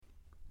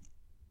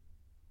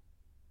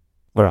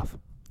We're off.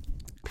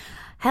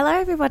 Hello,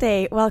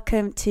 everybody.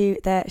 Welcome to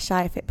the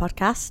Shy Fit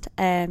podcast.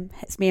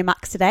 It's me and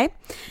Max today.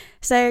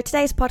 So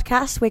today's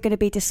podcast, we're going to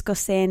be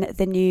discussing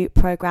the new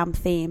program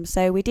theme.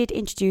 So we did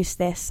introduce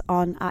this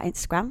on our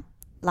Instagram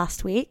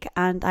last week,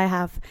 and I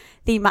have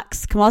the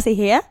Max Camozzi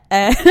here,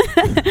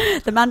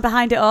 the man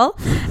behind it all,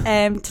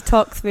 to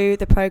talk through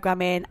the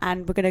programming,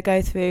 and we're going to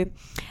go through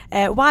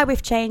why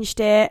we've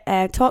changed it,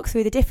 talk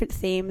through the different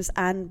themes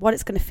and what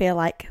it's going to feel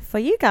like for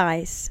you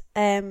guys.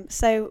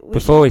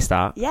 Before we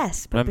start,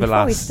 yes, but remember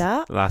before we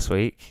start, last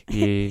week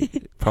you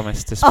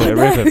promised to spit a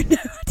rhythm,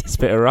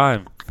 spit a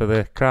rhyme for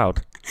the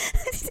crowd.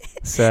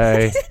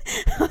 So,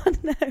 oh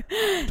no!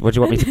 What do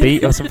you want me to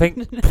beat or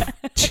something?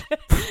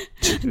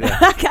 No,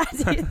 I can't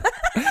do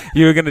that.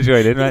 You were going to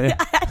join in, weren't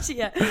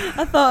you?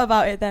 I thought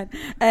about it then.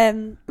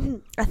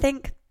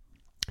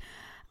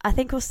 I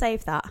think we'll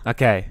save that.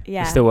 Okay.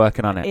 Yeah. You're still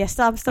working on it. Yeah,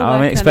 I'm still I'm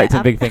working expecting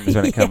on it. big things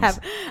when it comes. Yeah,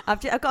 I've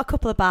got a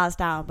couple of bars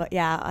down, but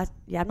I'm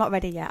not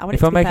ready yet. I want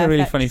If it I to be make perfect. a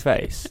really funny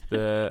face,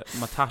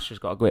 my tash has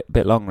got a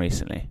bit long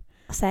recently,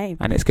 Same.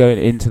 and it's going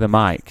into the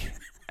mic,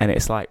 and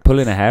it's like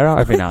pulling a hair out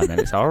every now and then.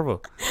 It's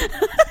horrible.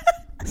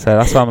 So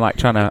that's why I'm like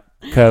trying to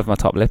curve my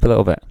top lip a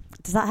little bit.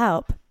 Does that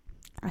help?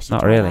 I should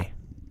Not try really.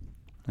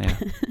 Yeah.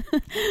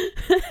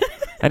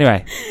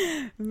 Anyway.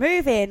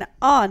 Moving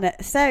on.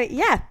 So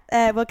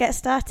we'll get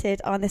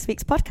started on this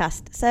week's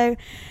podcast. So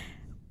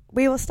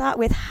we will start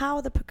with how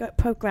the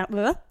program.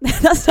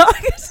 That's not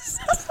good. Was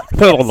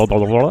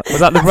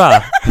that the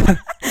bra?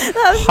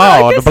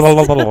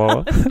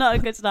 That's not a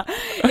good start.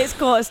 It's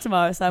quarters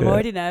tomorrow, so I'm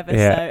already nervous.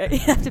 Yeah. So you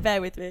have to bear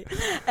with me.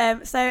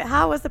 So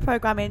how was the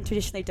programming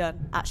traditionally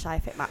done at Shy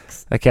Fit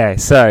Max? Okay,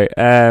 so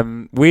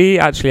we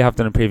actually have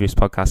done a previous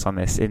podcast on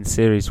this in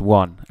series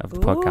 1 of the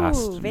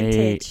podcast.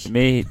 Vintage.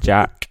 Me,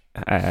 Jack,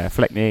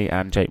 Fleckney,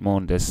 and Jake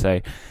Maunders.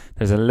 So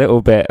there's a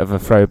little bit of a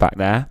throwback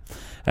there.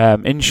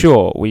 In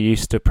short, we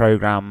used to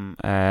program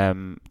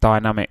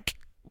dynamic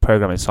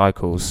programming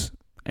cycles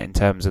in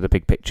terms of the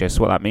big picture. So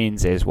what that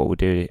means is what we'll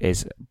do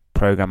is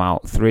program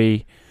out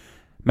 3,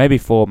 maybe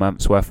 4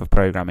 months worth of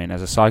programming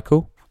as a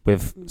cycle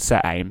with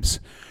set aims,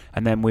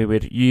 and then we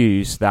would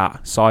use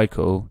that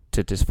cycle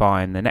to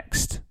define the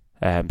next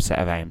set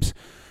of aims,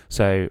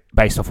 so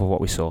based off of what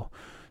we saw.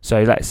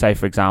 So let's say,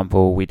 for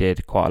example, we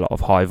did quite a lot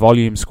of high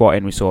volume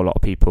squatting. We saw a lot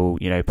of people,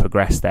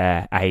 progress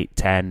their 8,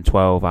 10,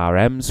 12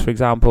 RMs, for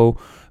example,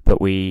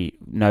 but we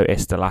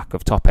noticed a lack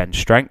of top end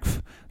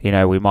strength.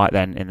 We might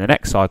then in the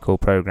next cycle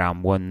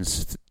program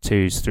 1s,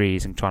 2s,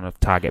 3s and trying to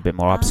target a bit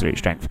more absolute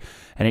strength.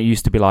 And it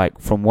used to be like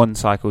from one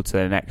cycle to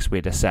the next,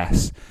 we'd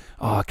assess,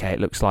 it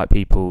looks like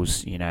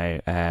people's,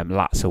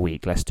 lats a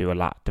week. Let's do a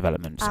lat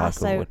development cycle.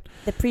 So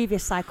the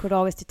previous cycle would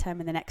always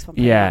determine the next one.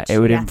 Yeah, it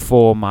would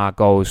inform our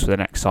goals for the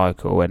next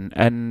cycle,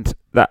 and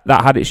that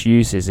had its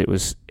uses. It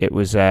was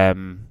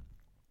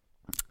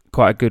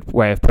quite a good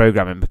way of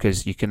programming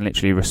because you can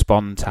literally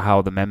respond to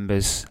how the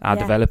members are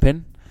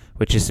developing,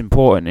 which is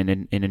important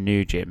in a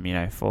new gym.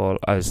 For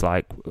us,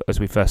 like as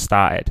we first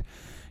started,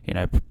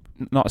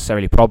 not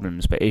necessarily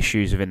problems, but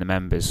issues within the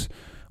members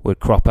would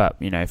crop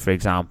up. For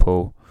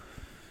example,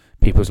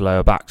 people's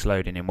lower backs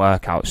loading in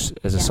workouts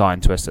as a sign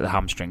to us that the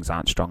hamstrings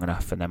aren't strong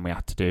enough, and then we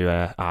had to do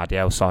a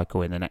RDL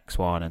cycle in the next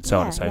one, and so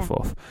on and so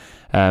forth.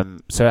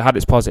 So it had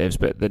its positives,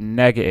 but the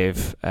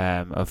negative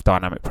of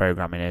dynamic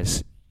programming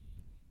is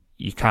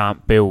you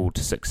can't build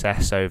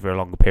success over a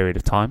longer period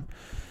of time,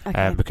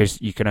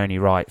 because you can only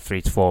write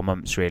 3 to 4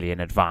 months really in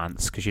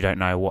advance because you don't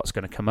know what's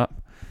going to come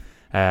up.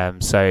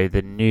 So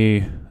the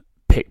new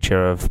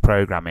picture of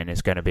programming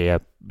is going to be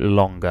a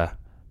longer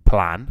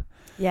plan.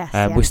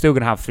 We're still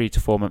going to have 3 to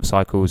 4 month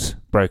cycles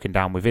broken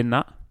down within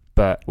that,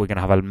 but we're going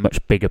to have a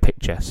much bigger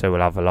picture, so we'll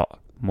have a lot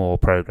more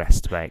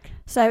progress to make.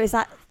 So is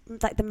that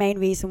like the main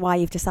reason why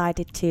you've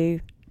decided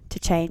to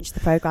change the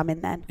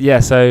programming then? Yeah,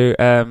 so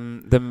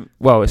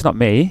it's not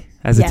me,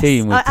 as a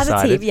team we've decided.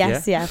 As a team,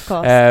 yes, of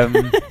course.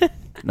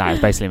 No,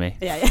 it's basically me.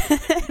 Yeah.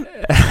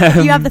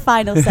 You have the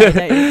final say,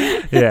 don't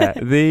you? Yeah,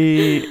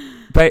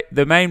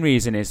 the main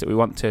reason is that we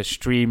want to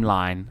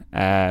streamline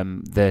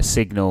the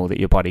signal that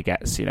your body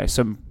gets.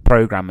 Some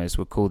programmers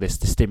would call this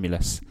the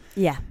stimulus.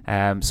 Yeah.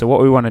 So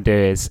what we want to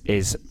do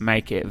is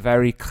make it a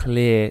very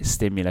clear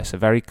stimulus, a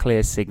very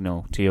clear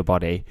signal to your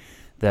body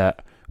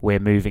that we're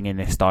moving in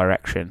this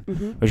direction,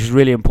 which is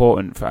really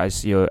important for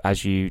as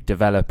you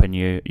develop and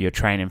you're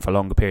training for a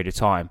longer period of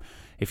time.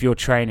 If your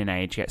training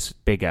age gets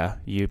bigger,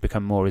 you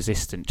become more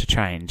resistant to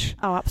change.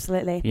 Oh,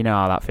 absolutely. You know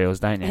how that feels,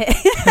 don't you?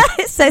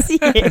 It says you.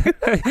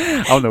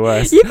 I'm the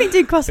worst. You've been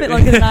doing CrossFit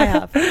longer than I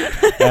have.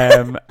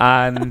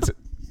 And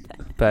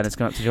Bernard's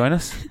come up to join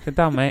us. Good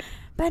down, mate.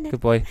 Bernard. Good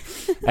boy.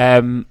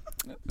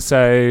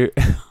 So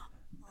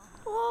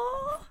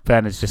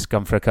Bernard's just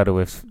gone for a cuddle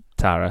with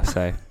Tara,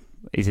 so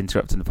he's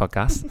interrupting the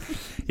podcast.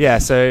 Yeah,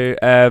 so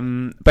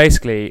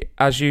basically,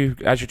 as your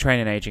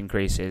training age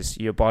increases,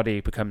 your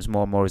body becomes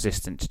more and more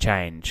resistant to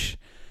change.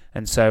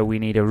 And so we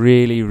need a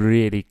really,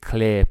 really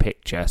clear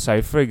picture.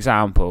 So, for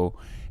example,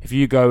 if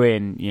you go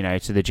in,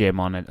 to the gym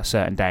on a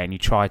certain day and you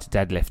try to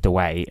deadlift a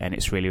weight and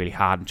it's really, really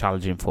hard and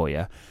challenging for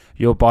you,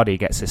 your body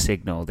gets a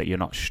signal that you're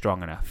not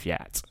strong enough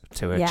yet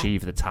to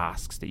achieve the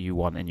tasks that you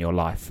want in your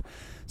life.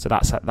 So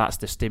that's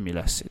the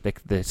stimulus.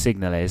 The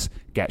signal is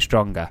get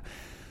stronger.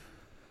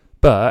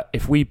 But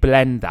if we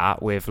blend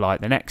that with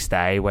like the next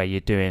day where you're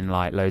doing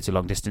like loads of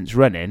long distance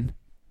running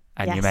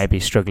and you may be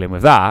struggling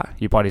with that,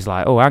 your body's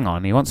like, oh, hang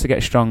on, he wants to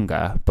get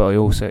stronger, but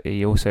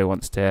he also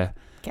wants to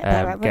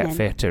get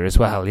fitter as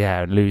well,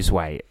 and lose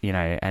weight,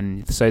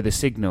 and so the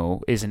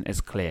signal isn't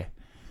as clear.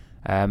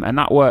 And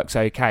that works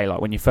okay. Like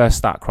when you first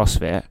start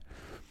CrossFit,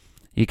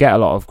 you get a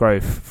lot of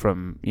growth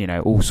from,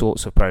 all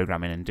sorts of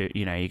programming and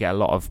you get a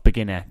lot of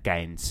beginner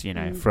gains,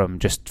 from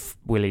just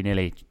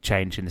willy-nilly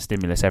changing the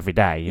stimulus every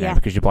day,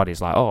 because your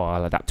body's like, oh,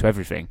 I'll adapt to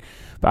everything.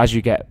 But as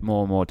you get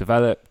more and more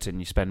developed and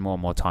you spend more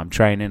and more time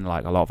training,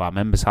 like a lot of our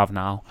members have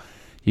now,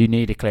 you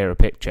need a clearer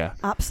picture.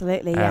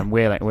 Absolutely,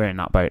 we're in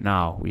that boat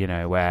now,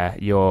 where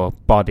your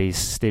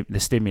body's the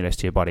stimulus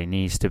to your body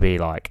needs to be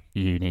like,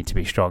 you need to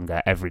be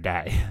stronger every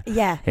day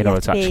in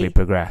order to actually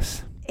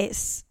progress.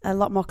 It's a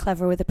lot more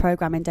clever with the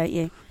programming, don't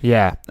you?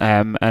 Yeah,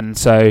 and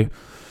so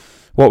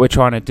what we're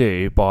trying to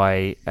do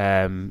by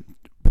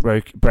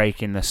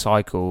breaking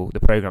the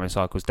programming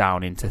cycles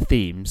down into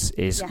themes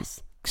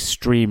is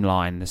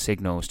streamline the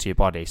signals to your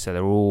body so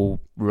they're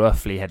all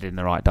roughly headed in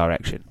the right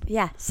direction.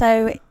 Yeah,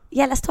 so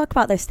let's talk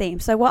about those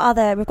themes. So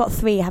we've got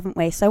 3, haven't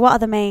we? So what are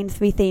the main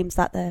 3 themes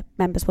that the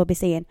members will be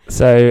seeing?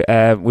 So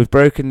we've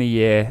broken the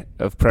year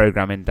of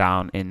programming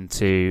down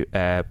into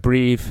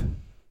breathe,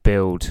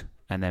 build,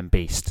 and then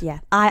beast. Yeah,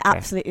 I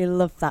absolutely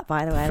love that,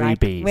 by the way.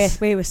 3 Bs.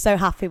 We were so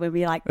happy when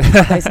we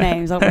those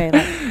names, aren't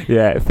we?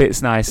 Yeah, it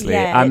fits nicely.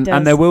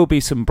 And there will be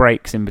some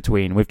breaks in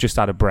between. We've just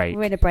had a break.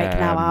 We're in a break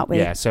now, aren't we?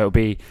 Yeah, so it'll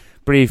be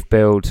breathe,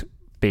 build,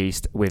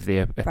 beast with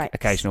the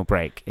occasional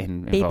break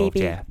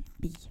involved.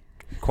 B.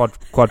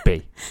 Quad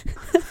B.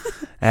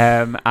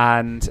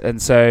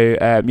 And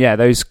so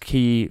those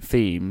key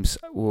themes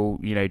will,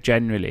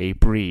 generally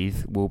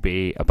breathe will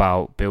be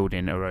about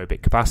building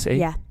aerobic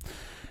capacity.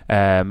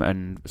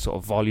 And sort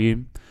of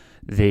volume.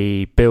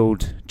 The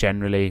build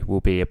generally will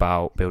be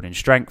about building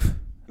strength.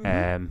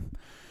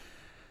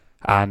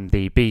 And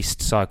the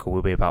beast cycle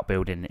will be about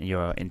building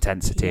your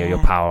intensity or your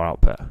power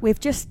output. We've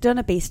just done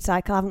a beast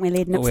cycle, haven't we,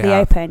 leading up to the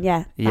Open?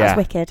 That's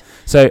wicked.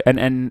 So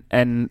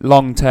and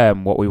long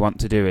term, what we want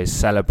to do is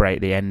celebrate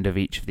the end of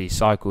each of these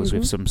cycles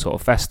with some sort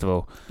of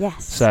festival.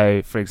 Yes.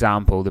 So, for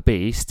example, the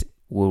beast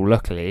will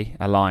luckily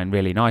align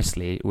really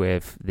nicely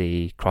with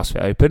the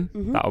CrossFit Open.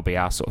 That will be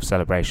our sort of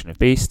celebration of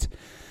beast.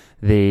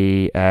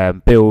 The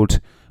build,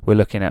 we're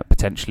looking at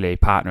potentially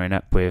partnering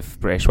up with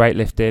British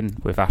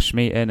Weightlifting, with Ash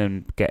Smeaton,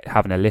 and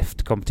having a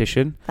lift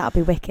competition. That'll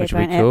be wicked, which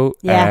would be it? cool.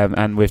 Yeah.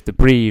 And with the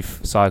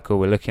breathe cycle,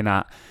 we're looking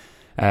at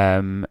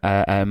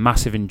a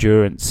massive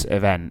endurance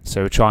event.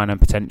 So we're trying to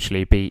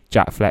potentially beat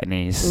Jack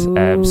Fletney's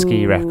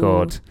ski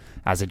record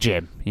as a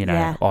gym,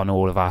 on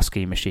all of our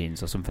ski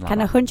machines or something like that.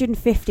 Can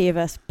 150 of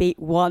us beat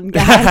one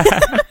guy?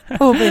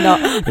 Probably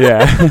not.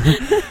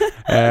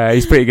 Yeah.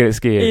 He's pretty good at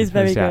skiing. He's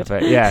very good.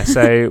 But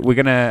so we're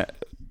going to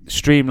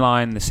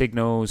streamline the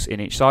signals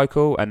in each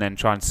cycle and then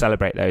try and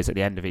celebrate those at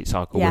the end of each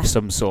cycle with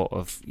some sort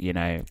of,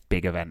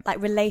 big event.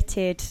 Like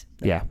related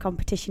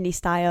competition-y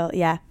style.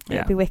 Yeah,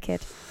 it'd be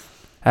wicked.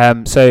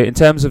 So in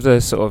terms of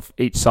the sort of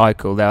each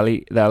cycle,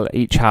 they'll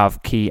each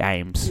have key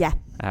aims. Yeah.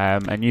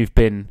 And you've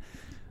been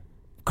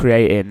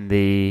creating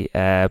the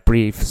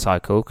breathe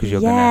cycle because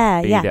you're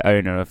going to be the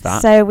owner of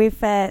that.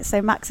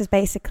 So Max is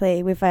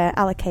basically we've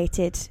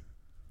allocated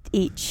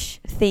each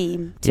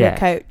theme to a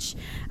coach,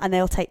 and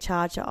they'll take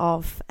charge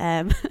of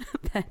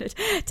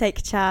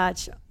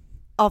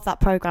of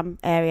that program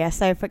area.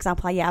 So for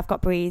example, I've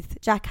got breathe.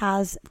 Jack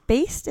has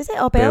beast, is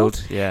it, or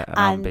build?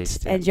 And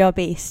beast, and your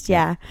beast,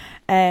 so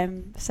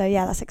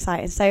that's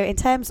exciting. So in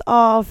terms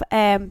of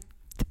the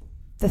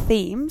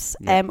themes,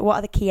 what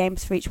are the key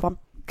aims for each one?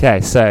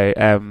 Okay,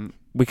 so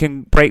we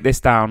can break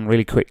this down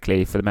really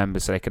quickly for the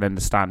members so they can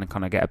understand and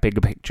kind of get a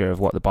bigger picture of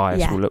what the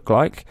bias will look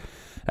like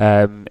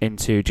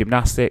into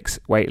gymnastics,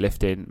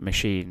 weightlifting,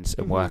 machines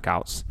and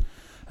workouts.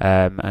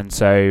 And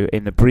so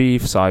in the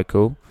breathe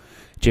cycle,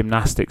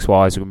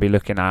 gymnastics-wise, we're going to be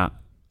looking at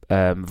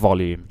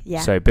volume.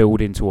 So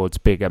building towards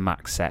bigger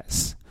max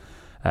sets.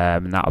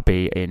 And that'll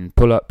be in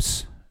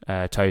pull-ups,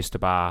 toes to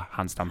bar,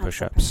 handstand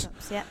push-ups.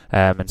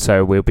 And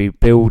so we'll be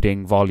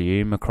building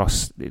volume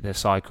across the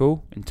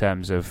cycle in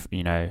terms of,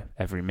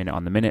 every minute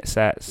on the minute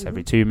sets,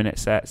 every 2 minute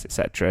sets,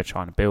 etc.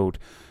 Trying to build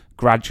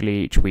gradually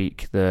each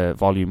week. The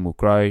volume will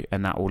grow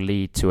and that will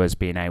lead to us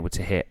being able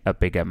to hit a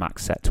bigger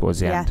max set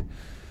towards the end.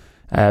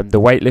 The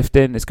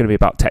weightlifting is going to be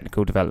about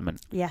technical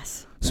development.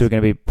 Yes. So we're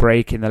going to be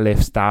breaking the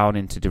lifts down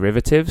into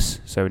derivatives.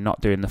 So we're not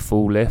doing the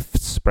full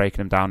lifts, breaking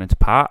them down into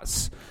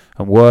parts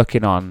and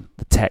working on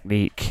the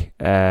technique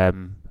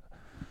errors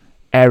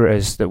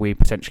that we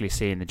potentially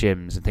see in the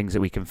gyms and things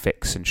that we can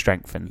fix and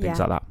strengthen, things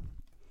like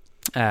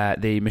that.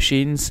 The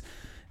machines,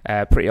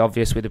 Pretty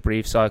obvious with a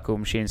brief cycle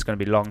machine. It's going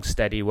to be long,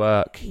 steady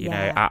work, you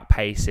know, at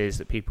paces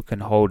that people can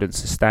hold and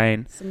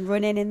sustain. Some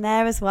running in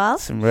there as well.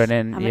 Some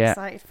running, I'm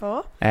excited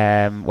for.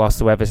 Whilst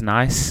the weather's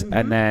nice. Mm-hmm.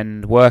 And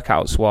then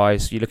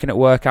workouts-wise, you're looking at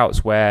workouts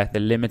where the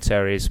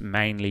limiter is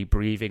mainly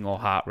breathing or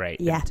heart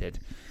rate limited.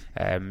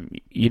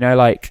 You know,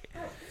 like,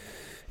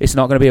 it's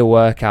not going to be a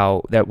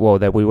workout that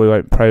we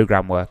won't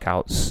program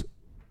workouts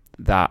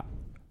that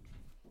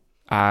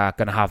are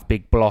going to have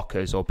big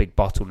blockers or big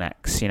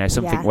bottlenecks, you know,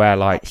 something where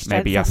like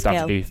maybe you have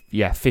to do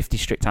 50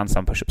 strict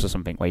handstand push-ups or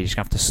something where you just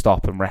have to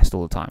stop and rest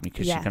all the time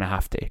because you're going to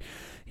have to,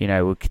 you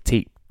know,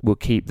 we'll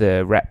keep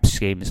the rep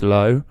schemes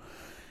low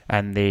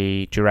and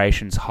the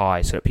durations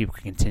high so that people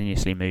can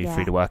continuously move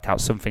through the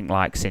workout. Something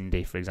like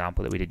Cindy, for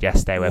example, that we did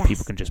yesterday, where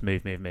people can just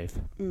move.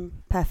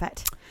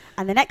 Perfect.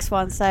 And the next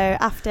one, so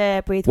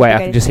after breathe... Wait, I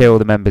can just hear all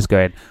the members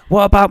going,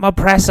 what about my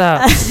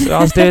press-ups?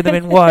 I was doing them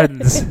in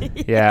ones.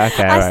 Yeah,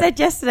 okay, I said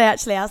yesterday,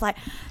 actually, I was like,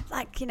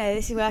 you know,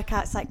 this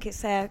workout's like,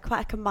 it's quite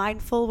like a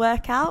mindful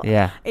workout.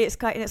 Yeah. It's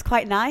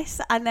quite nice.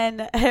 And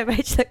then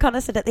Rachel O'Connor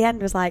said at the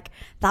end was like,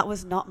 that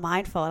was not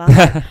mindful. And I was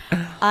like,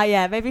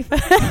 yeah, maybe.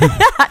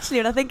 Actually,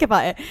 when I think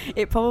about it,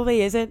 it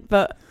probably isn't,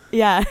 but...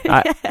 Yeah.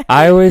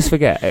 I always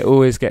forget. It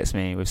always gets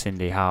me with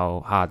Cindy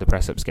how hard the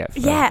press-ups get for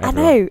everyone. I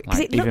know, because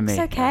like, it looks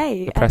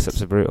okay. The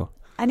press-ups are brutal.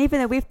 And even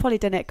though we've probably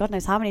done it God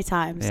knows how many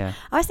times, I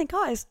always think,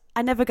 I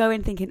never go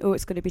in thinking,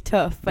 it's going to be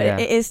tough. But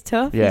it is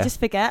tough. You just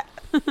forget.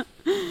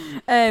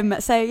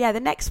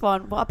 The next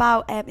one, what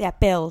about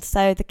build?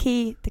 So the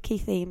key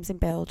themes in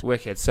build.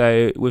 Wicked.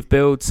 So with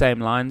build, same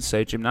lines.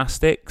 So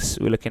gymnastics,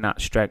 we're looking at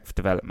strength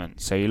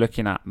development. So you're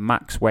looking at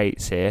max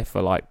weights here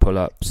for like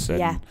pull-ups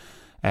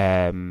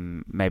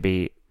and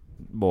maybe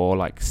more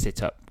like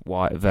sit-up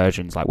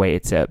versions, like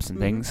weighted sit-ups and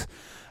things.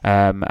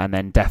 And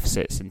then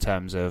deficits in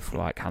terms of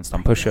like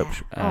handstand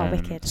push-ups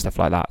and stuff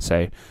like that.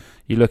 So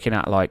you're looking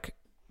at like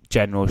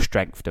general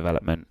strength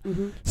development,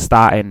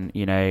 starting,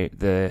 you know,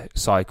 the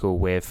cycle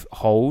with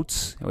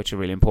holds, which are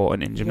really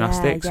important in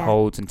gymnastics,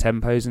 holds and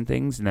tempos and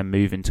things, and then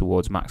moving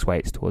towards max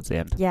weights towards the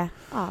end.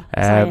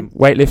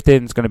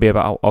 Weightlifting is going to be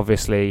about,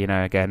 obviously, you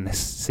know, again,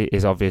 this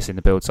is obvious in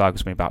the build cycle,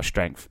 it's going to be about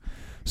strength.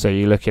 So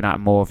you're looking at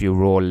more of your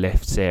raw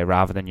lifts here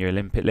rather than your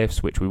Olympic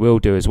lifts, which we will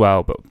do as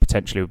well, but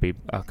potentially we'll be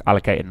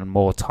allocating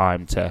more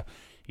time to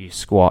your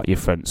squat, your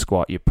front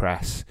squat, your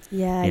press,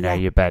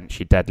 your bench,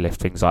 your deadlift,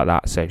 things like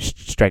that. So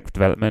strength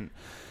development.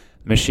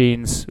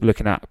 Machines,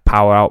 looking at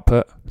power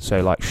output.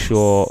 So like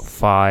short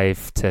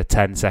 5 to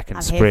 10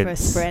 second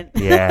sprints.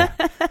 Yeah,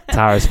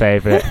 Tara's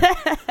favourite.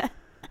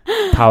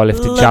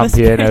 Powerlifting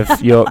champion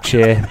of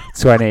Yorkshire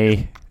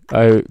 2001.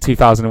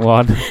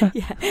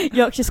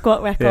 Yorkshire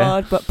squat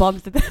record, but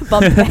bombed the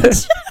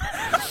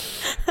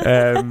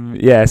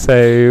bench.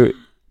 So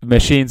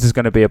machines is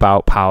going to be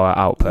about power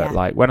output. Yeah.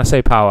 Like when I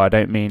say power, I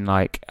don't mean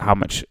like how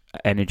much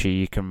energy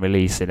you can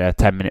release in a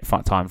 10-minute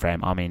time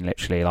frame. I mean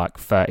literally like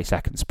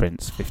 30-second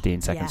sprints,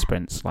 15-second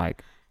sprints,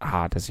 like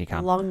hard as you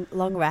can.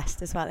 Long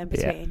rest as well in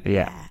between.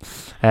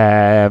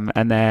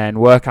 And then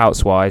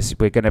workouts wise,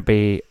 we're going to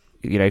be,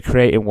 you know,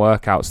 creating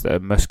workouts that are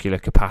muscular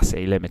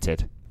capacity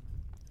limited.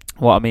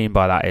 What I mean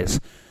by that is,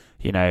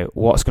 you know,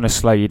 what's going to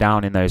slow you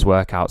down in those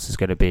workouts is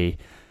going to be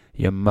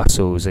your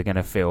muscles are going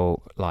to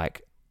feel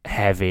like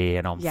heavy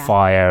and on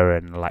fire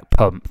and like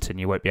pumped, and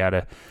you won't be able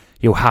to,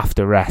 you'll have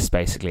to rest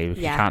basically. You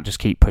can't just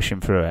keep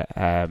pushing through it.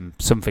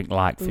 Something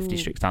like 50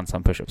 strict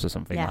handstand push-ups or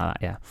something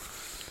like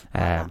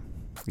that.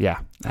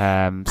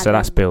 So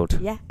that's build.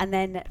 Yeah, and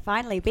then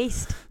finally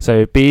beast.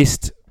 So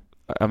beast,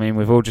 I mean,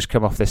 we've all just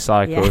come off this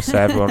cycle, so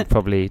everyone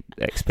probably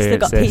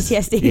experienced Still got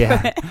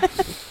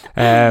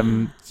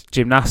PTSD.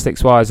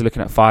 Gymnastics wise,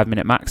 looking at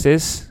 5-minute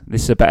maxes.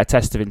 This is a better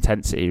test of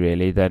intensity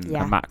really than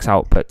a max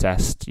output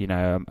test. You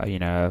know,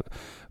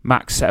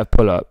 max set of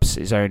pull-ups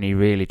is only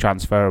really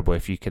transferable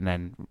if you can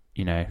then,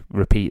 you know,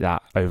 repeat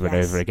that over and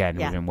over again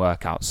within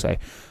workouts. So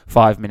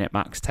 5-minute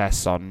max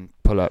tests on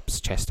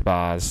pull-ups, chest to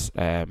bars,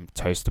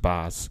 toes to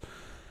bars,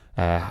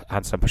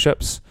 handstand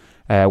push-ups.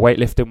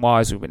 Weightlifting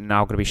wise, we're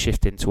now going to be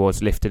shifting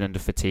towards lifting under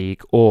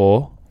fatigue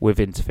or with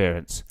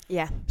interference.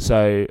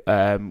 So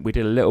we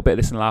did a little bit of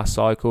this in the last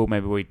cycle.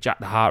 Maybe we jack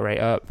the heart rate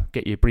up,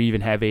 get you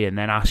breathing heavy, and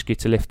then ask you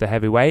to lift a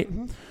heavy weight.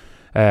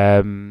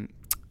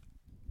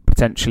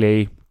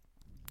 Potentially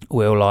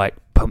we'll like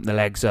pump the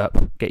legs up,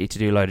 get you to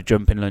do a load of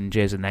jumping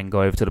lunges, and then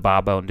go over to the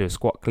barbell and do a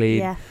squat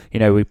clean. You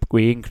know,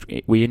 we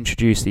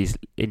introduce these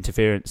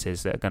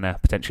interferences that are going to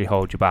potentially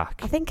hold you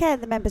back. I think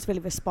the members really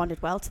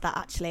responded well to that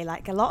actually.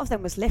 Like a lot of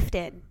them was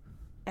lifting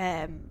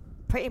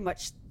pretty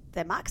much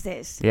their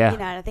maxes. You know,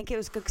 and I think it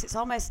was good because it's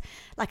almost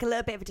like a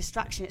little bit of a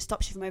distraction. It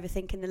stops you from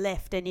overthinking the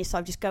lift, and you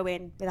sort of just go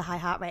in with a high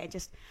heart rate and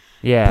just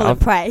pull and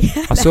pray.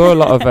 I saw a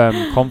lot of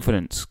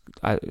confidence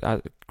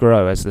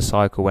grow as the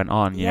cycle went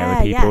on. You know,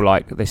 with people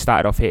like they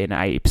started off hitting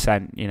at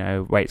 80%, you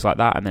know, weights like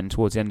that, and then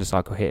towards the end of the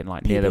cycle hitting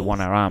like near the 1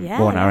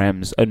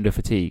 RMs under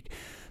fatigue.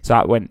 So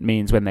that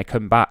means when they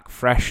come back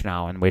fresh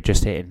now, and we're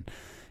just hitting,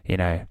 you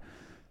know,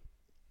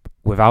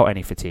 without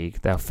any fatigue,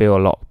 they'll feel a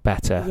lot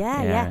better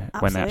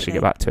when they actually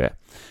get back to it.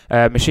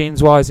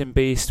 Machines wise in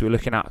Beast, we're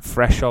looking at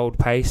threshold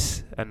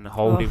pace and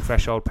holding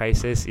threshold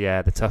paces.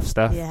 Yeah, the tough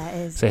stuff. Yeah,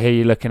 it is. So here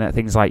you're looking at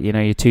things like, your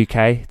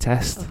 2K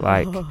test,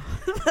 like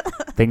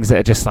things that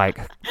are just like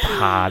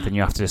hard and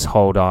you have to just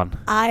hold on.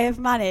 I have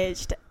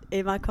managed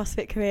in my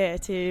CrossFit career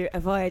to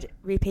avoid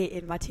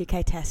repeating my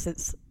 2K test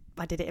since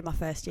I did it in my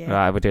first year.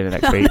 Right, we're doing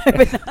it next week.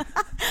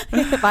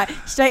 Right,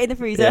 straight in the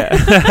freezer.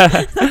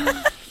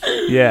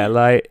 Yeah,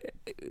 like,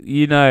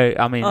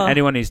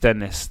 anyone who's done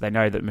this, they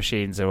know that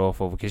machines are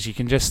awful because you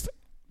can just,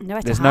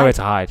 there's nowhere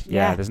to hide.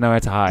 Yeah, there's nowhere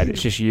to hide.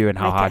 It's just you and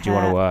how hard you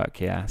want to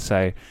work. Yeah,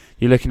 so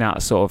you're looking at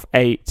a sort of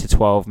 8 to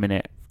 12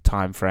 minute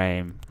time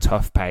frame,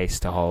 tough pace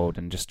to hold,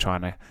 and just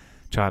trying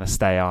to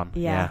stay on.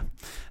 Yeah.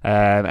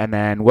 And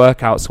then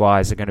workouts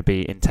wise are going to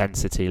be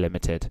intensity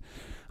limited.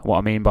 What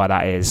I mean by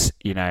that is,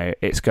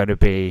 it's going to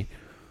be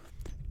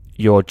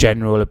your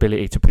general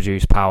ability to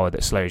produce power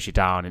that slows you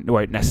down. It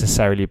won't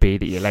necessarily be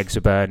that your legs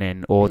are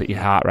burning or that your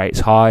heart rate's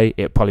high.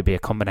 It'll probably be a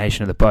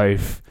combination of the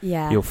both.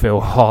 Yeah. You'll feel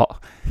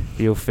hot.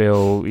 You'll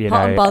feel,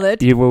 hot and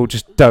bothered. You will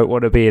just don't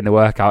want to be in the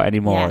workout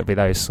anymore. Yeah. It'll be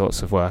those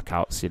sorts of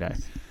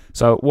workouts,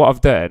 So what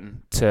I've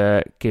done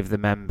to give the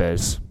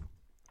members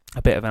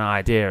a bit of an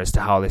idea as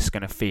to how this is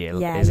going to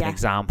feel is an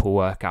example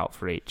workout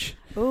for each.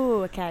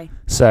 Oh, okay.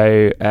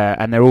 So,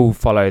 and they all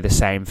follow the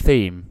same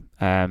theme.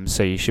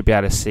 So you should be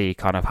able to see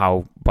kind of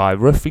how by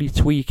roughly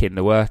tweaking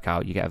the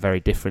workout, you get a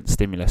very different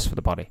stimulus for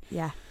the body.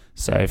 Yeah.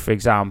 So, for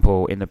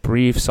example, in the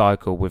Breathe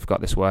cycle, we've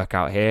got this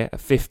workout here, a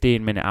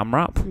 15-minute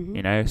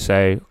AMRAP,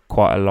 so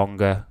quite a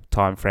longer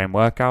time frame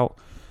workout,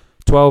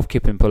 12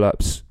 kipping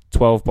pull-ups,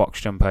 12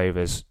 box jump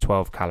overs,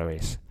 12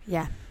 calories.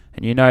 Yeah.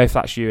 And if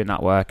that's you in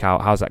that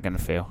workout, how's that going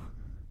to feel?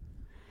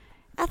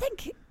 I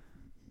think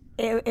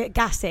it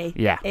gassy.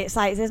 Yeah. It's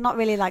like there's not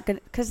really like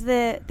because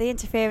the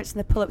interference and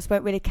the pull-ups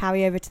won't really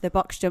carry over to the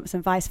box jumps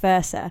and vice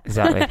versa.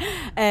 Exactly.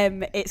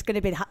 It's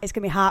going to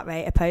be heart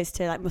rate opposed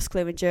to like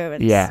muscular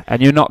endurance. Yeah,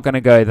 and you're not going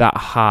to go that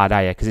hard,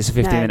 are you? Because it's a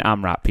 15-minute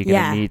AMRAP. You're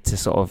going to need to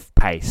sort of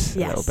pace a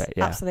little bit.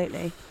 Yeah,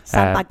 absolutely.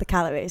 Sandbag the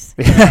calories.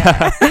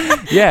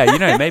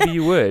 Yeah, maybe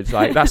you would.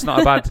 Like, that's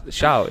not a bad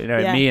shout.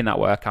 Me in that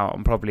workout,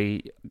 I'm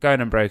probably going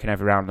unbroken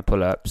every round of the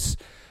pull-ups.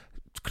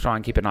 Try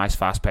and keep a nice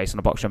fast pace on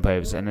the box jump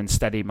overs and then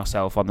steady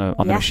myself on the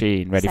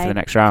machine ready for the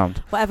next round.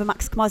 Whatever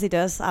Max Camozzi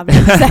does, I'm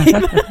doing the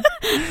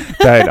same.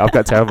 Don't, I've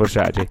got terrible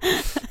strategy.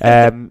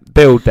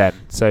 Build then.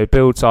 So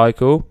build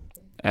cycle,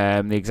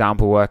 the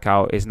example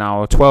workout is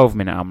now a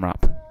 12-minute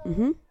AMRAP.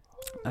 Mm-hmm.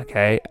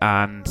 Okay,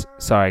 and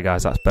sorry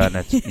guys, that's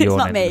Bernard. It's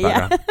not me,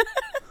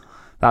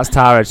 That's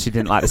Tara, she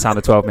didn't like the sound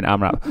of 12-minute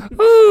AMRAP.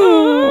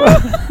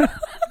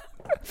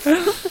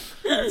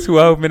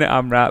 12-minute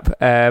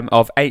AMRAP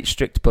of 8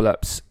 strict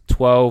pull-ups,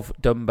 12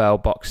 dumbbell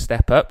box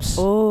step-ups,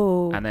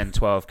 and then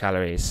 12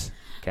 calories.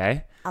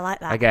 Okay? I like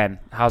that. Again,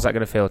 how's that going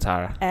to feel,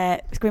 Tara?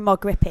 It's going to be more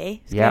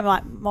grippy. It's going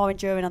to be more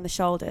enduring on the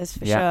shoulders,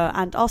 for sure.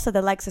 And also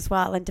the legs as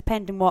well. And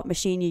depending what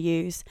machine you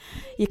use,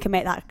 you can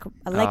make that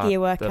a leggier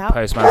workout. The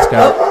Postman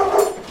scope.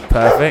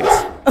 Perfect.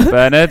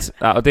 Bernard,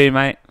 that'll do,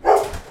 mate.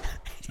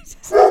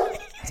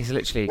 He's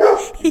literally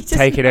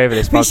taking over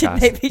this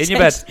podcast. In your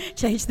bed.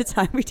 Change the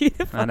time we do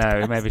the podcast. I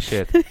know, we maybe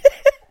should.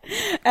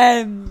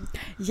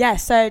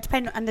 So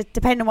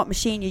depending on what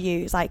machine you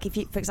use, like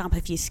for example,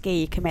 if you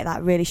ski, you can make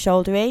that really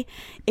shouldery.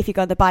 If you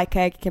go on the bike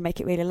erg, you can make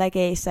it really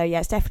leggy. So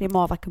it's definitely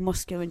more of like a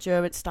muscular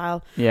endurance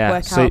style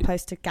workout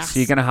opposed to gas. So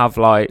you're going to have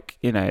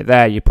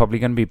there you're probably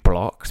going to be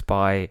blocked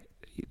by,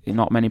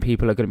 not many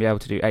people are going to be able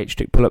to do 8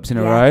 strict pull-ups in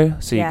a row.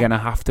 So you're going to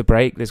have to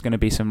break. There's going to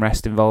be some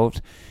rest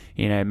involved.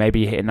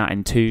 Maybe you're hitting that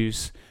in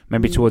 2s.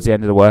 Maybe towards the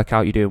end of the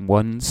workout, you're doing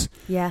 1s.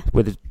 Yeah.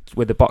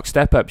 With the box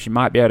step-ups, you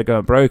might be able to go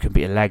unbroken,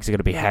 but your legs are going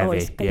to be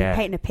heavy. You're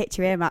painting a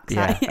picture here, Max.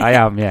 Yeah, I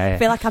am, yeah. I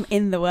feel like I'm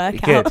in the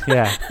workout.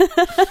 Good,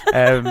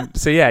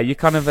 yeah. You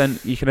kind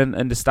of you can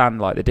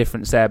understand like the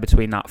difference there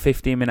between that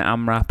 15-minute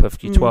AMRAP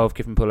of your 12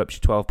 kipping pull-ups,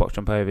 your 12 box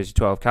jump overs, your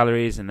 12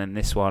 calories, and then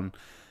this one,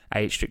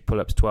 8 strict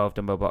pull-ups, 12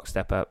 dumbbell box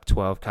step-up,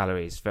 12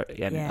 calories,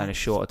 and a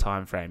shorter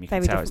time frame. You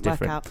can tell it's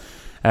different.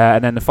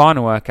 And then the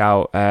final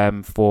workout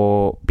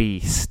for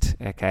Beast,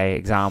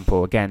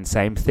 example, again,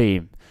 same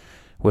theme.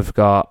 We've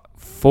got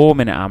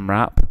 4-minute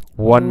AMRAP,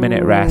 1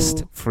 minute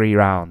rest, 3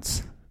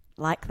 rounds.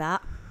 Like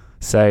that.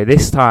 So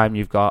this time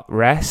you've got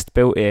rest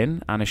built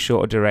in and a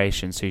shorter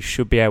duration, so you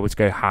should be able to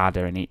go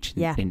harder in each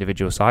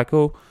individual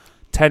cycle.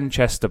 10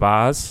 chest to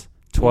bars,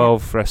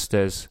 12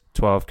 thrusters,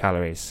 12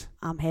 calories.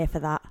 I'm here for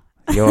that.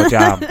 Your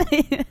jam.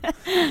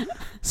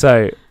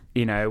 So,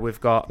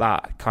 we've got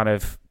that kind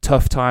of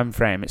tough time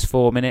frame. It's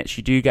 4 minutes.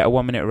 You do get a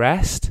 1 minute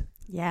rest.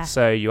 Yeah.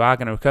 So you are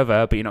going to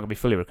recover, but you're not going to be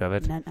fully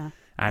recovered. No.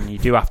 And you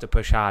do have to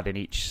push hard in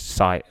each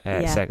site.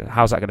 So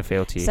how's that going to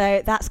feel to you?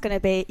 So that's going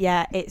to be,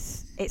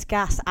 it's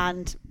gas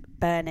and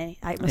burning,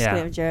 like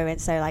muscular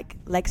endurance. So like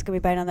legs going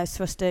to be burning on those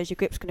thrusters. Your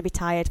grip's going to be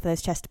tired for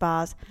those chest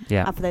bars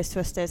and for those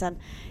thrusters. And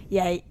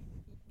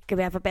Could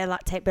we have a bit of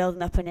lactate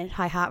building up and a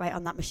high heart rate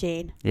on that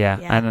machine? Yeah,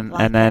 Yeah,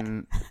 and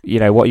then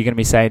what you're going to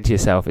be saying to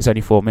yourself, it's only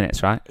 4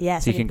 minutes, right? Yeah,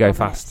 so you can go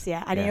fast.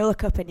 Yeah, and you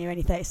look up and you're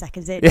only 30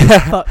 seconds in.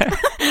 Yeah.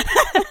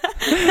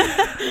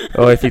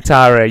 Or if you're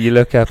Tara, you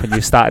look up and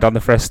you've started on the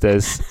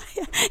thrusters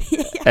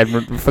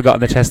and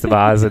forgotten the chest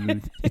bars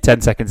and you're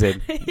 10 seconds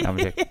in.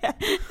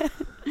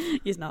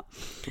 He's not.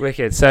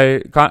 Wicked. So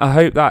I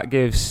hope that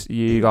gives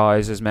you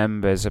guys as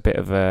members a bit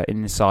of an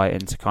insight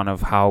into kind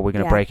of how we're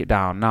going to break it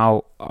down.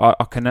 Now, I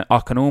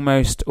can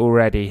almost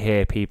already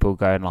hear people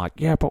going like,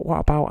 yeah, but what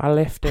about our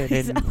lifting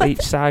in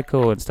each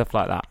cycle and stuff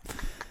like that.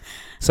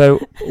 So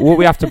what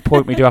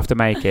we do have to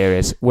make here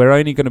is we're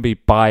only going to be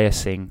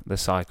biasing the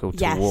cycle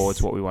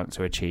towards what we want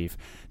to achieve.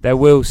 There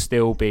will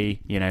still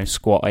be,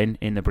 squatting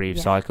in the breathe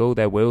cycle.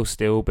 There will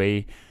still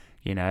be,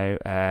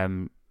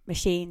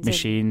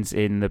 machines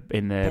in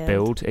the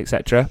build,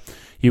 etc.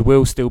 You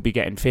will still be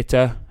getting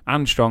fitter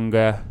and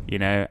stronger,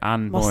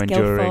 and more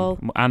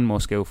enduring and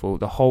more skillful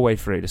the whole way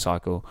through the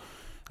cycle.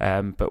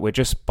 But we're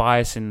just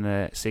biasing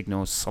the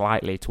signals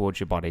slightly towards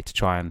your body to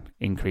try and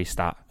increase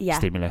that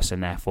stimulus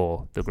and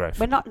therefore the growth.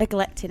 We're not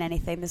neglecting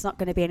anything. There's not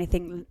going to be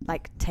anything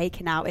like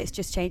taken out. It's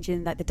just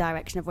changing like the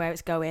direction of where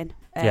it's going.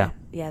 Yeah,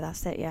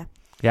 that's it.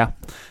 Yeah.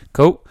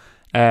 Cool.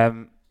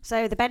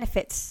 So the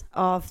benefits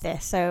of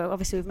this. So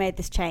obviously we've made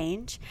this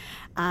change,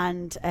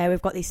 and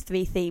we've got these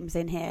 3 themes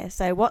in here.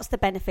 So what's the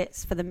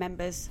benefits for the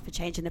members for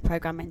changing the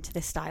program into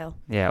this style?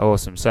 Yeah,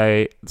 awesome.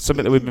 So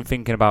something that we've been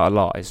thinking about a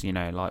lot is,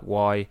 like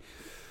why.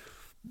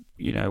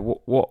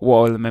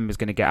 What are the members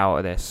going to get out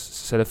of this?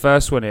 So the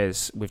first one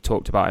is, we've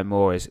talked about it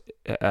more, is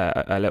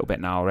a little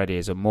bit now already,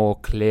 is a more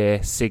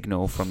clear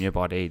signal from your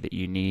body that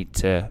you need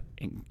to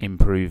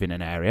improve in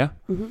an area,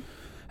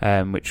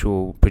 which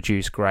will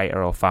produce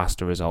greater or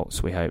faster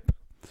results, we hope.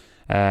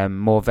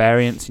 More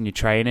variance in your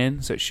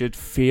training, so it should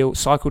feel,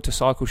 cycle to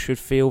cycle should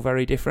feel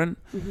very different.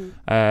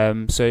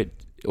 So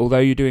although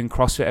you're doing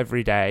CrossFit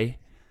every day,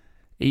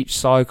 each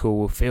cycle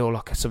will feel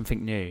like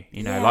something new,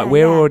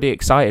 we're already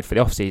excited for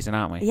the off season,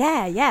 aren't we?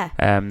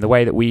 The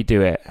way that we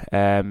do it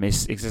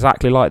is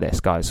exactly like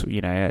this, guys.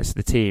 As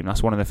the team,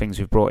 that's one of the things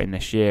we've brought in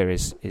this year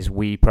is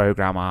we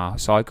program our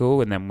cycle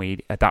and then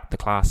we adapt the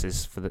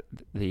classes for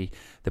the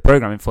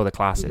programming for the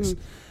classes.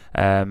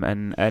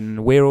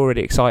 And we're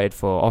already excited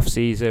for off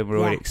season. We're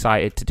already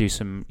excited to do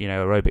some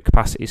aerobic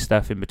capacity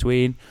stuff in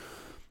between.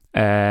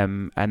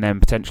 And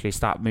then potentially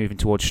start moving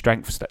towards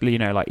strength.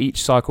 Like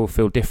each cycle will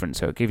feel different,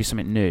 so it'll give you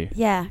something new.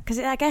 Yeah, because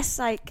I guess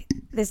like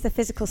there's the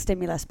physical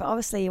stimulus, but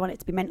obviously you want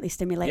it to be mentally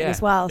stimulating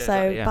as well.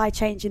 So by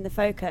changing the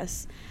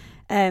focus,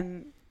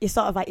 you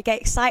sort of like you get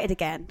excited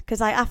again.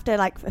 Because like after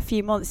like a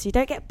few months, you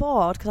don't get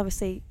bored because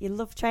obviously you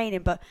love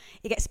training, but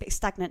it gets a bit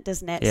stagnant,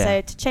 doesn't it? Yeah.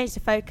 So to change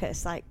the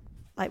focus, like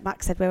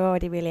Max said, we're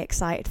already really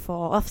excited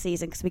for off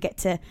season because we get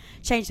to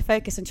change the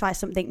focus and try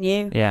something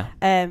new.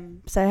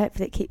 So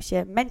hopefully it keeps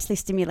you mentally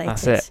stimulated.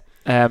 That's it.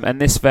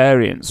 And this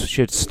variance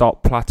should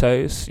stop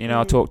plateaus.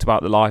 I talked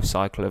about the life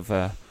cycle of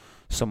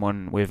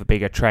someone with a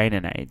bigger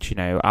training age.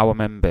 Our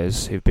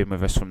members who've been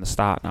with us from the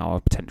start now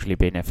have potentially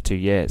been here for 2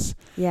 years.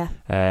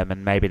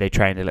 And maybe they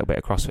trained a little bit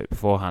of CrossFit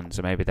beforehand,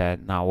 so maybe they're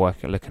now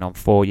looking on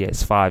 4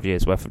 years, 5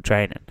 years worth of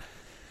training.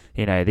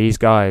 These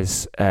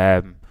guys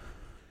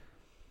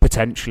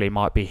potentially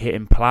might be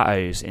hitting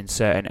plateaus in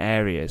certain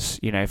areas.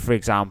 For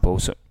example,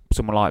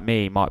 someone like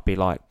me might be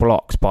like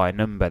blocked by a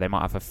number. They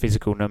might have a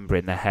physical number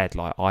in their head,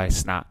 like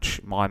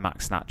my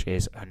max snatch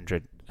is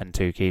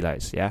 102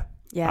 kilos.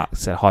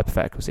 That's a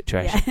hypothetical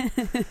situation.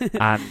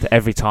 And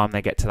every time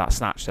they get to that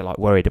snatch, they're like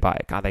worried about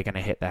it. Are they going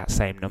to hit that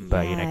same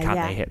number? Can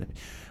they hit them?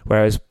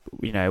 Whereas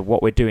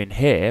what we're doing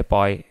here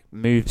by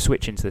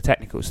switching to the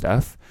technical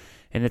stuff,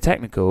 in the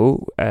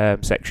technical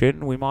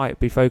section, we might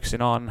be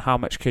focusing on how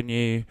much can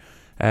you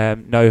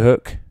no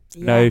hook,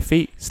 no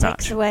feet snatch.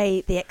 Takes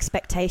away the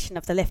expectation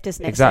of the lift,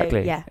 doesn't it?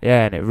 Exactly. So,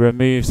 and it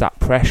removes that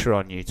pressure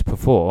on you to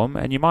perform.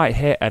 And you might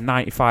hit a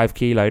 95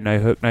 kilo no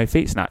hook, no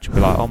feet snatch and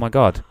be like, oh my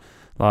god,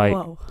 like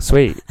whoa.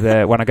 Sweet.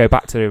 When I go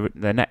back to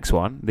the next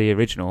one, the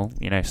original,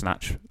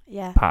 snatch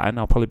pattern,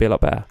 I'll probably be a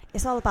lot better.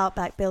 It's all about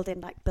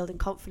building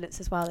confidence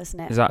as well, isn't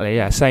it? Exactly.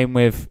 Yeah. Same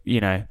with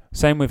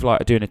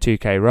like doing a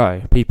 2K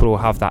row. People will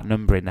have that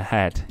number in their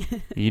head.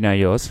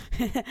 Yours.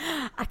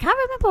 I can't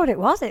remember what it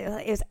was.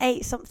 It was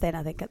 8 something,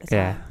 I think, at the time.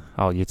 Yeah.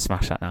 Oh, you'd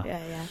smash that now.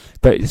 Yeah.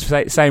 But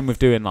it's same with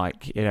doing a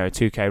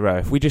 2K row.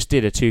 If we just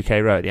did a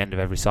 2K row at the end of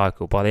every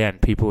cycle, by the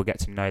end people will get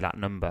to know that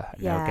number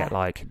and they'll get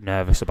like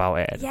nervous about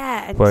it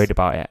and worried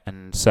about it.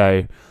 And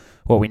so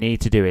what we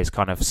need to do is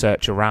kind of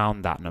search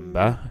around that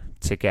number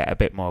to get a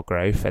bit more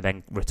growth and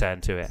then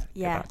return to it.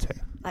 Yeah. Get back to it.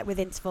 Like with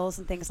intervals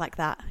and things like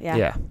that.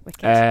 Yeah.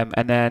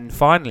 And then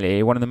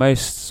finally, one of the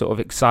most sort of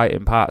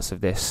exciting parts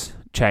of this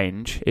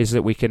change is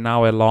that we can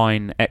now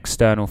align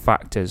external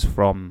factors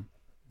from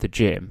the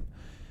gym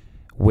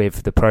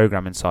with the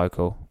programming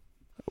cycle,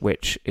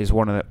 which is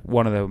one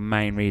of the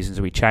main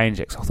reasons we changed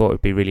it. Because I thought it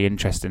would be really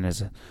interesting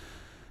as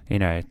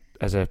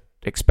a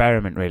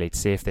experiment, really, to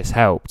see if this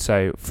helped.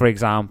 So, for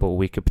example,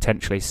 we could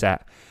potentially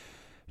set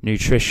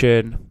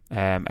nutrition,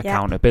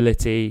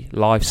 accountability,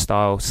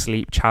 lifestyle,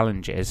 sleep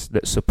challenges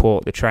that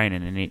support the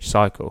training in each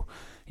cycle.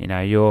 You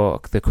know, you're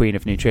the queen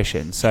of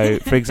nutrition. So,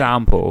 for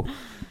example,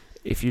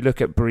 if you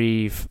look at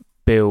Breathe,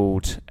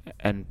 Build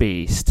and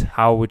Beast,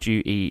 how would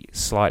you eat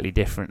slightly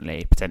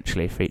differently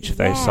potentially for each of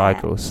those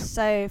cycles?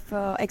 So,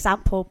 for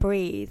example,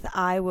 Breathe,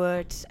 I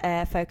would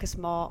focus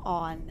more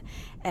on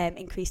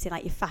increasing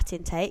like your fat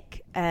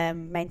intake,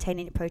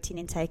 maintaining your protein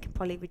intake, and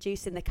probably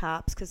reducing the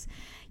carbs, because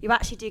you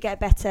actually do get a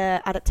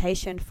better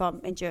adaptation from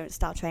endurance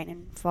style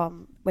training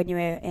from when you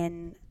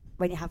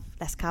have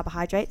less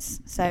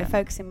carbohydrates. So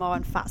focusing more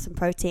on fats and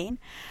protein.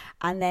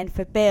 And then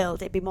for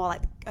Build, it'd be more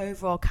like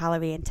overall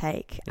calorie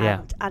intake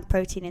and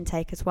protein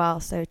intake as well.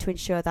 So to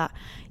ensure that,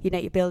 you know,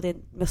 you're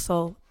building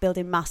muscle,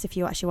 building mass if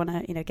you actually want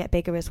to, you know, get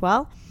bigger as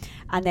well.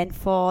 And then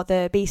for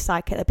the Beast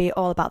cycle, it'll be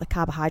all about the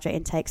carbohydrate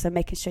intake. So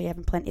making sure you're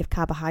having plenty of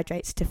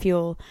carbohydrates to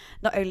fuel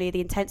not only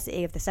the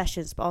intensity of the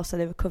sessions, but also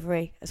the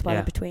recovery as well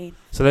in between.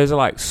 So those are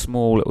like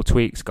small little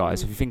tweaks,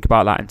 guys. If you think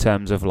about that in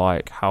terms of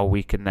like how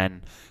we can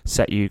then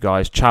set you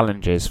guys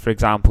challenges. For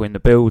example, in the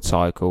Build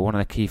cycle, one of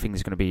the key things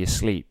is going to be your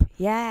sleep.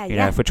 You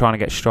know, if we're trying to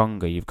get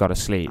stronger, you've got to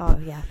sleep. Oh,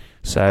 yeah.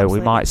 So Absolutely.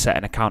 we might set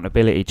an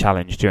accountability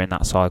challenge during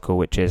that cycle,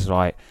 which is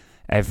like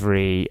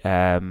every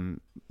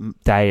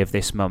day of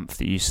this month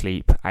that you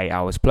sleep 8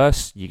 hours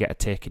plus, you get a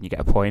tick and you get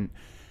a point.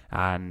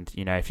 And,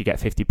 you know, if you get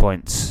 50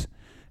 points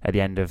at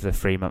the end of the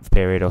 3-month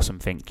period or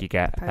something, you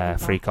get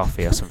free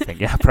coffee or something.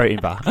 Protein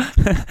bar.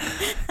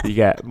 You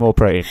get more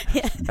protein.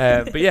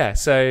 But yeah,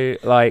 so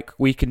like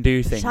we can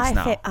do things now.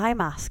 ShireFit eye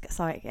mask.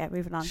 Sorry,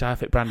 moving on.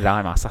 ShireFit branded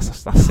eye mask.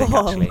 That's sick,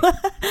 actually.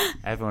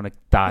 Everyone would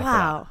die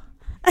for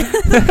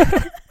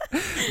that.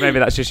 Maybe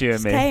that's just you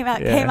and me. Came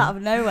out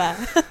of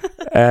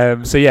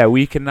nowhere. So yeah,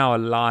 we can now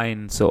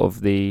align sort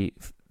of the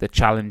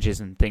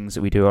challenges and things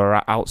that we do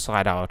are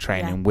outside our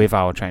training with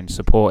our training to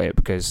support it,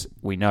 because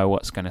we know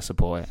what's going to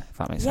support it, if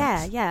that makes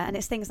sense. Yeah, and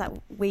it's things that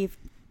we've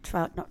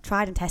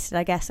tried and tested,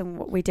 I guess, and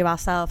what we do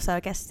ourselves. So I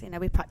guess, you know,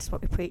 we practice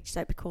what we preach,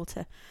 so it'd be cool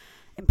to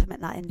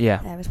implement that in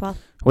there as well.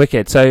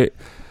 Wicked. So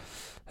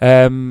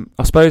I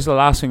suppose the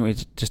last thing we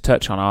just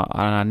touch on,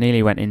 and I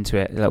nearly went into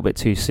it a little bit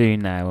too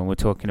soon there when we're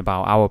talking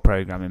about our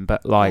programming,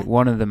 but like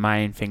one of the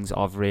main things that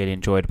I've really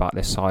enjoyed about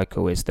this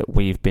cycle is that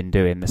we've been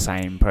doing the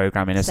same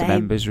programming as the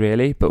members,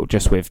 really, but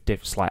just with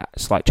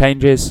slight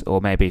changes,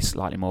 or maybe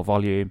slightly more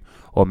volume,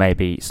 or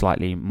maybe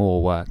slightly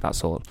more work,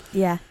 that's all.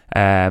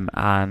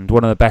 And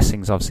one of the best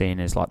things I've seen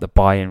is like the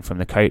buy-in from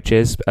the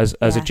coaches as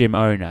a gym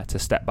owner, to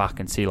step back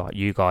and see like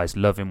you guys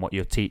loving what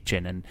you're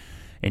teaching and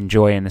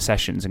enjoying the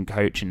sessions and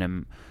coaching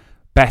them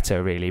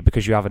better, really,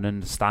 because you have an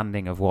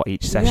understanding of what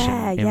each session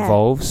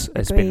involves.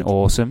 It's been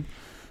awesome.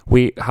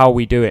 How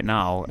we do it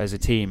now as a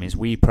team is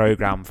we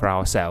program for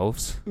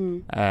ourselves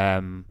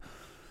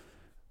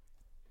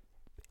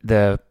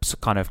the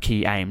kind of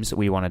key aims that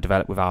we want to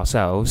develop with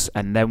ourselves,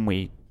 and then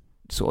we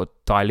sort of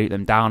dilute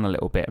them down a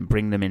little bit and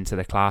bring them into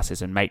the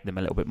classes and make them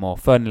a little bit more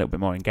fun, a little bit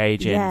more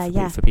engaging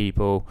for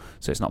people,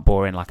 so it's not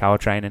boring like our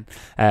training,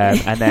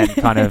 and then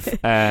kind of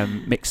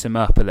mix them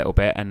up a little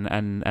bit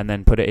and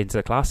then put it into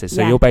the classes.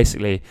 So you're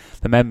basically,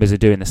 the members are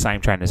doing the same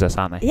training as us,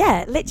 aren't they?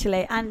 Yeah,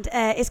 literally. And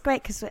it's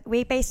great because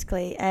we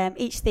basically,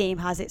 each theme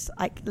has its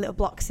like little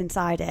blocks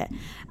inside it,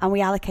 and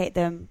we allocate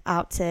them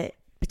out to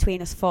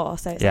between us four,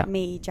 so it's like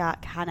me,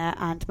 Jack, Hannah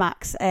and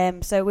Max.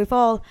 So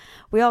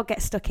we all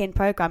get stuck in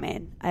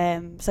programming,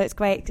 so it's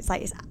great. It's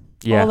like it's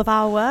all of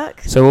our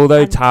work. So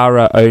although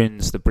Tara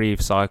owns the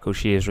Breathe cycle,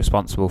 she is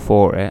responsible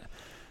for it.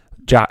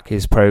 Jack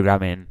is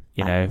programming,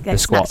 you know, the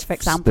squat, for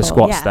example,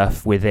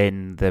 stuff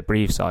within the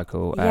Breathe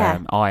cycle.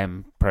 I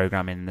am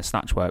programming the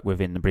snatch work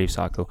within the Breathe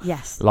cycle.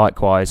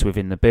 Likewise,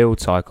 within the Build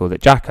cycle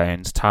that Jack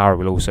owns, Tara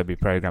will also be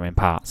programming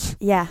parts.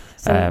 So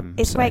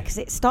it's great because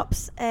it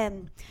stops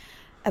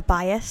a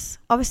bias.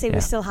 Obviously we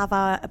still have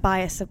a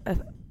bias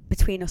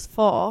between us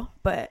four,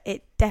 but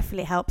it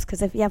definitely helps,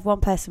 because if you have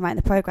one person writing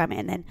the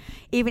programming, then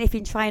even if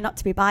you try not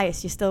to be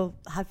biased, you still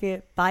have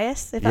your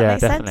bias, if that makes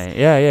sense.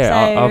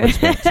 I've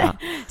experienced that.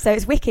 So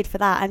it's wicked for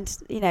that, and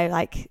you know,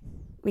 like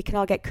we can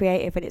all get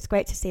creative, and it's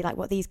great to see like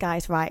what these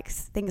guys write,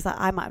 'cause things that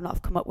I might not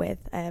have come up with.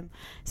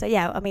 So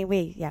yeah, I mean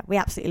we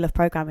absolutely love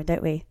programming,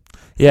 don't we?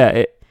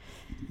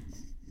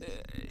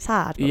 It's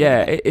hard.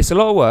 It's a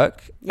lot of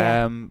work,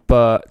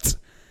 but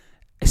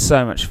it's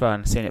so much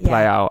fun seeing it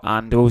play out,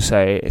 and also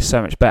it's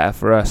so much better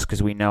for us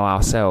because we know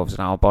ourselves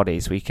and our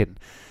bodies. We can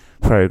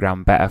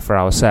program better for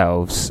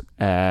ourselves,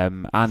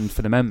 and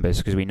for the members,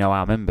 because we know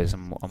our members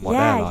and what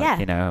they're like.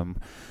 You know,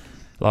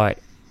 like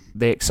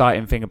the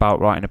exciting thing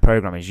about writing a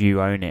program is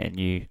you own it and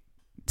you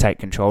take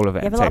control of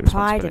it. You have a lot of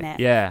pride in it.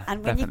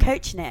 And when you're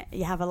coaching it,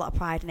 you have a lot of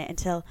pride in it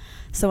until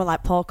someone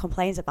like Paul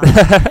complains about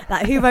it.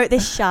 Like, who wrote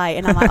this shite?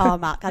 And I'm like, oh,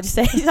 Max.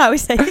 I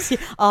always say this.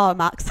 Oh,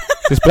 Max.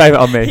 Just blame it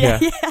on me.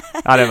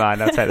 I don't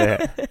mind. I'll take the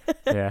hit.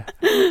 Yeah.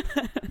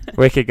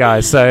 Wicked,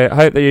 guys. So I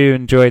hope that you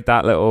enjoyed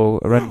that little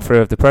run through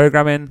of the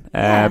programming.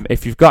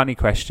 If you've got any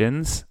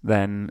questions,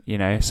 then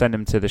send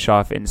them to the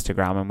Shy Fit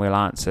Instagram and we'll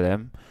answer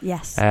them.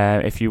 Yes.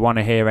 If you want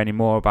to hear any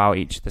more about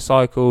each of the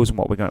cycles and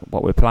what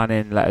we're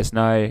planning, let us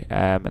know,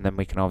 and then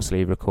we can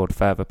obviously record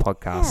further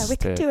podcasts. Yeah, we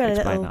could do a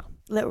explain that.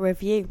 little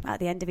review at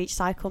the end of each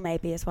cycle,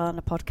 maybe as well on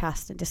a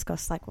podcast, and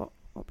discuss like what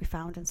we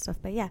found and stuff.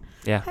 But yeah,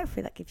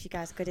 hopefully that gives you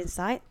guys a good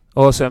insight.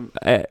 Awesome.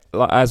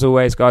 As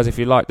always, guys, if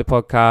you like the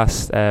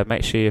podcast,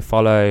 make sure you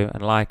follow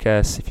and like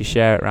us. If you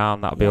share it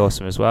around, that'll be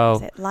awesome as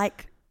well.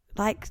 Like,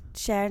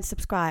 share, and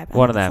subscribe.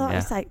 One of them, It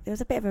was there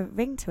was a bit of a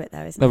ring to it,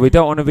 though, isn't No, it? we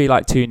don't want to be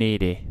too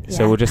needy,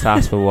 so we'll just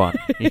ask for one.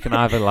 You can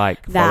either follow or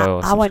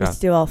subscribe. I want you to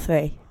do all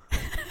three.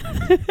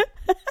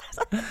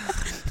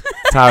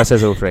 Tara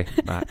says all three.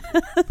 Right.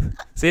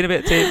 See you in a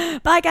bit, team.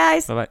 Bye,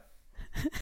 guys. Bye-bye.